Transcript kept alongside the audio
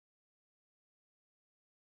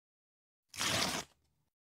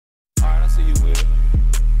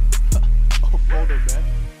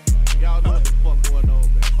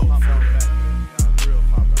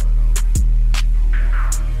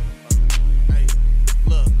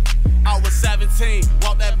17.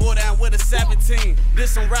 Walk that boy down with a 17.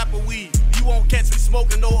 This some rapper weed. You won't catch me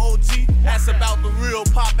smoking no OG. Ask about the real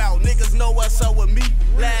Popout. Niggas know what's up with me.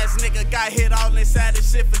 Last nigga got hit all inside the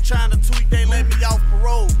shit for trying to tweak. They let me off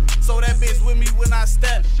parole. So that bitch with me when I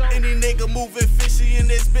step. Any nigga moving fishy in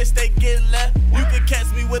this bitch, they get left. You can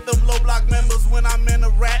catch me with them low block members when I'm in a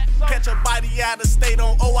rap. Catch a body out of state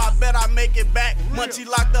on, oh, I bet I make it back. Munchie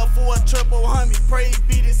locked up for a triple homie. Praise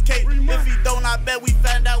be this cake. If he don't, I bet we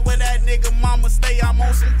find out where that nigga mama stay. I'm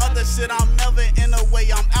on some other shit, I'm never in the way,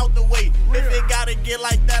 I'm out the way. If it gotta get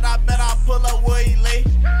like that, I bet I pull up where he lay.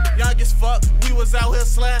 Young as fuck, we was out here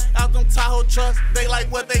sliding out them Tahoe trucks. They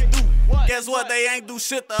like what they do. Guess what? They ain't do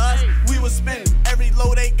shit to us. We was spending every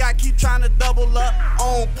load they got, keep trying to double up.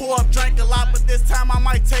 On pour up, drank a lot, but this time I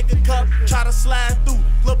might take a cup. Try to slide through.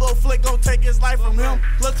 Little flick gon' take his life from him.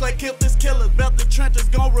 Looks like killed this killer. Bet the trenches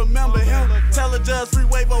gon' remember him. Tell the judge free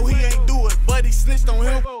wave, oh, he ain't do it, but he snitched on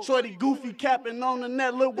him. Shorty goofy capping on the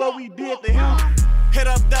net. Look what we did to him. Hit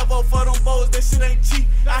up Devo for them bows, that shit ain't cheap.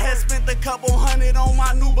 I had spent a couple hundred on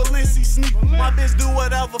my new Balenci sneak. My bitch do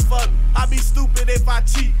whatever for me. I be stupid if I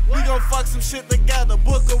cheat. We gon' fuck some shit together,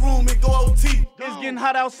 book a room and go OT. It's getting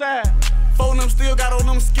hot outside. Phone them still got on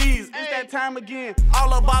them skis. It's that time again. All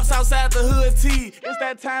the bops outside the hood tee. It's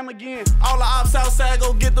that time again. All the ops outside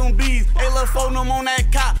go get them bees. Hey, look, phone them on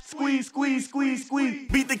that cop. Squeeze, squeeze, squeeze, squeeze.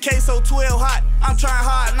 Beat the queso 12 hot. I'm trying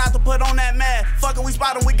hard not to put on that mad. Fuckin', we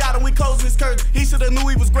spot him, we got him, we closing his curtain. He shoulda knew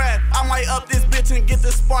he was grabbed. I might up this bitch and get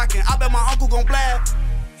this sparking. I bet my uncle gon' blast.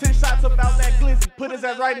 10 shots about that glizzy, put his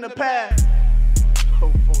ass right in the pad.